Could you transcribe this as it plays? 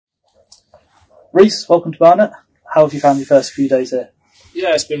Reece, welcome to Barnet. How have you found your first few days here?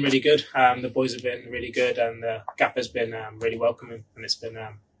 Yeah, it's been really good. The boys have been really good, and the gaffer's been really welcoming, and it's been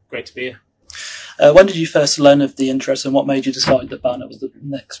great to be here. When did you first learn of the interest, and what made you decide that Barnet was the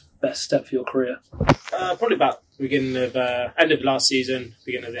next best step for your career? Probably about the beginning of end of last season,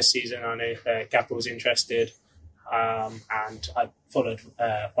 beginning of this season. I knew Gaffer was interested, and I followed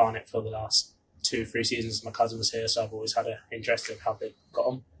Barnet for the last 2-3 seasons. My cousin was here, so I've always had an interest in how they got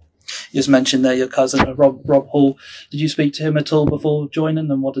on. You just mentioned there your cousin, Rob Hall. Did you speak to him at all before joining,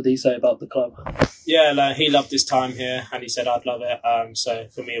 and what did he say about the club? Yeah, he loved his time here, and he said I'd love it. So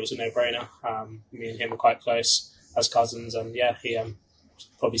for me, it was a no-brainer. Me and him were quite close as cousins, and yeah, he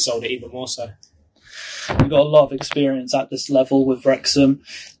probably sold it even more so. You've got a lot of experience at this level with Wrexham.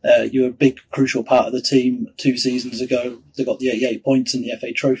 You were a big, crucial part of the team 2 seasons ago. They got the 88 points in the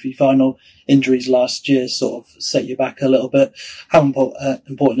FA Trophy final. Injuries last year sort of set you back a little bit. How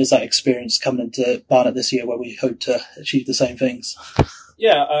important is that experience coming into Barnet this year, where we hope to achieve the same things?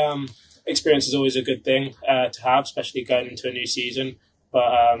 Yeah, experience is always a good thing to have, especially going into a new season.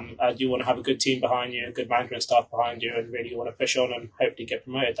 But you want to have a good team behind you, a good management staff behind you, and really want to push on and hopefully get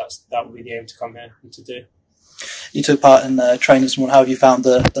promoted. That will be the aim to come here and to do. You took part in the training this morning. How have you found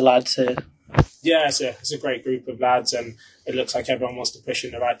the lads here? Yeah, it's a great group of lads, and it looks like everyone wants to push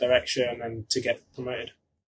in the right direction and to get promoted.